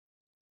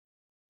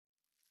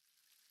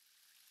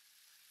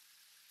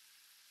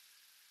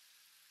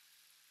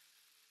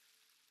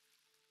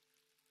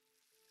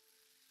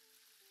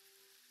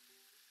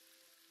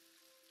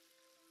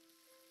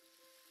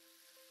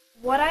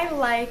What I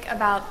like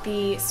about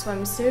the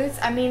swimsuits,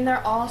 I mean,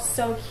 they're all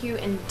so cute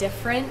and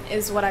different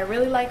is what I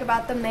really like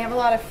about them. They have a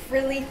lot of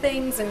frilly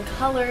things and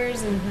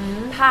colors and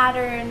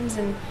patterns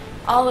and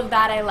all of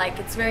that I like.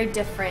 It's very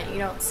different. You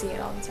don't see it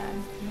all the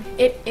time.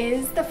 It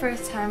is the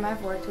first time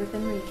I've worked with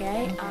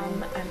Enrique.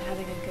 I'm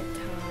having a good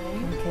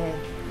time. Okay.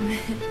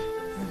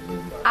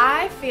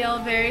 I feel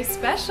very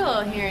special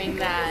hearing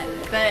that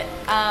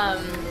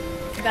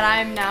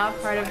I'm now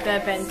part of the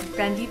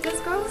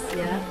Benditas girls.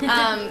 Yeah.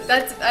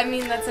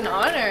 That's an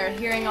honor.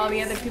 Hearing all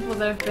the other people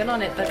that have been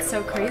on it, that's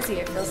so crazy.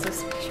 It feels so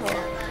special.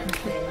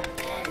 Okay.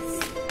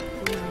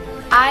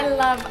 I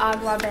love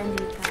Agua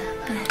Bendita.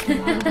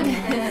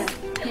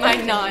 My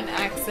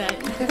non-accent.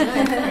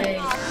 Great.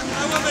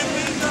 Agua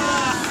Bendita.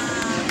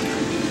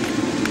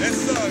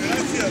 Eso,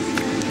 gracias.